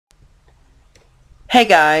Hey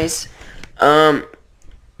guys, a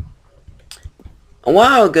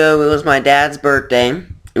while ago it was my dad's birthday,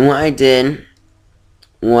 and what I did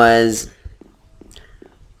was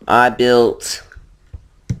I built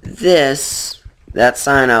that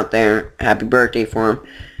sign out there, happy birthday for him.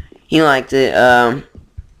 He liked it. I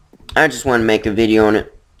just wanted to make a video on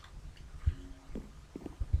it.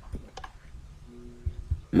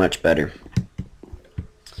 Much better.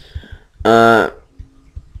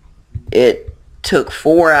 It took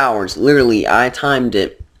 4 hours. Literally, I timed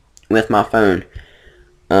it with my phone.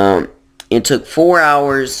 It took 4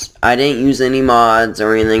 hours. I didn't use any mods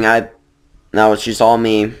or anything. That was just all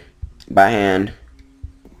me by hand.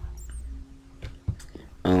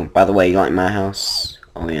 Oh, by the way, you like my house?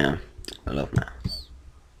 Oh yeah, I love my house.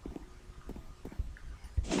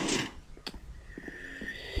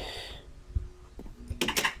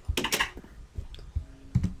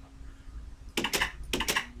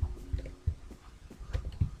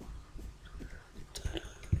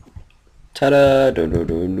 Ta-da!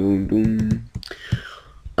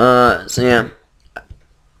 So yeah.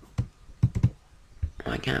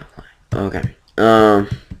 Oh, I can't fly. Okay. I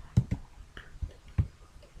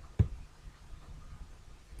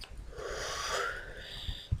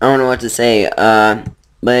don't know what to say. But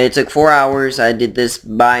it took 4 hours. I did this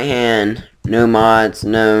by hand. No mods,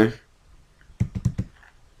 no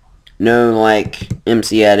like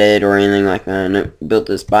MC edit or anything like that. No, built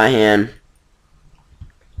this by hand.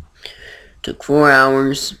 Took 4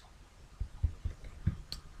 hours.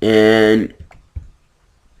 And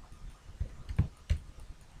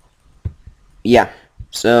yeah,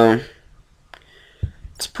 so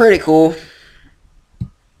it's pretty cool.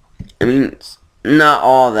 I mean, it's not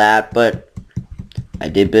all that, but I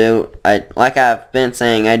did build, like I've been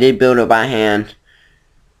saying, I did build it by hand,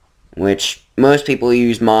 which most people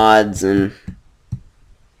use mods, and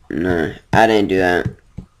no, I didn't do that,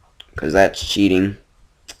 because that's cheating.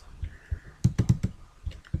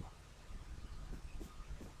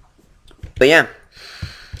 But yeah,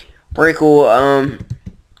 pretty cool.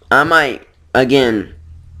 I might, again,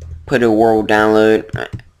 put a world download.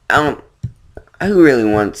 I don't, who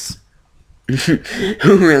really wants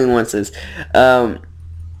who really wants this? I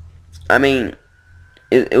mean,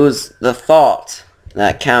 it was the thought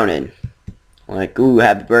that counted. Like, ooh,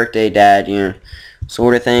 happy birthday, Dad, you know,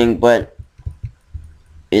 sort of thing. But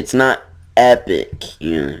it's not epic,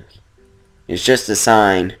 you know. It's just a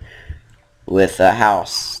sign with a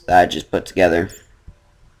house that I just put together.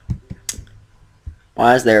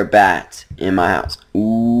 Why is there a bat in my house?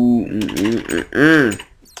 Ooh,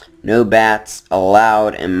 no bats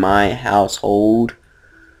allowed in my household.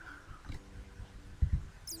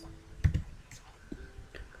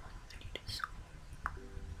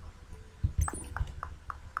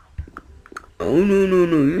 Oh, no,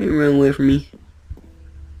 you ain't run away from me.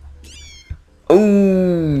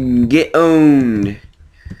 Oh, get owned.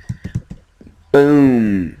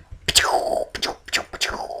 Boom.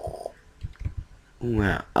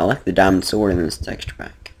 Wow, I like the diamond sword in this texture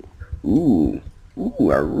pack. Ooh,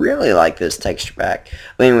 I really like this texture pack.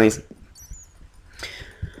 But anyways,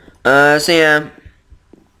 so yeah,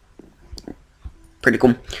 pretty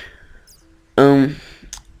cool.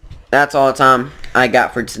 That's all the time I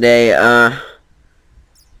got for today.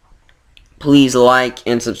 Please like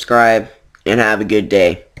and subscribe, and have a good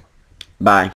day. Bye.